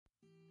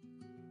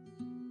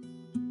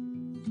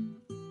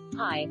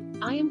Hi,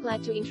 I am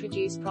glad to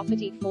introduce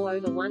property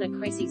 4/1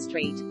 Cressy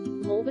Street,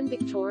 Malvern,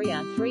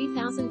 Victoria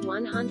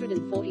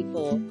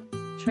 3144.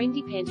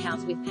 Trendy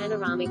penthouse with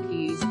panoramic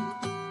views.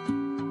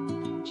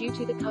 Due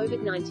to the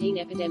COVID-19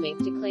 epidemic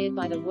declared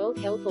by the World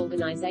Health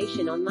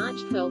Organization on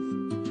March 12,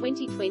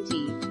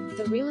 2020,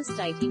 the real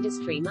estate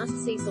industry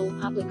must cease all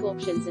public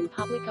auctions and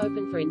public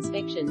open for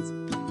inspections.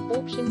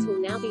 Auctions will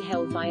now be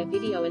held via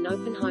video and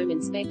open home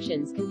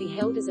inspections can be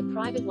held as a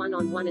private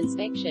one-on-one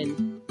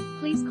inspection.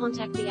 Please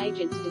contact the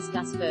agent to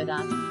discuss further.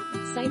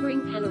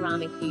 Savoring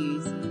panoramic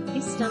views.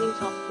 This stunning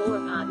top-floor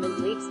apartment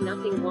leaves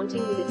nothing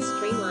wanting with its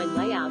streamlined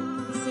layout,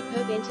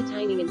 superb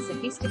entertaining and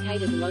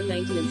sophisticated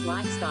low-maintenance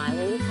lifestyle,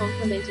 all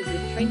complemented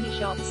with trendy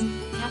shops,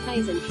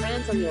 cafes and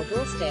trams on your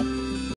doorstep.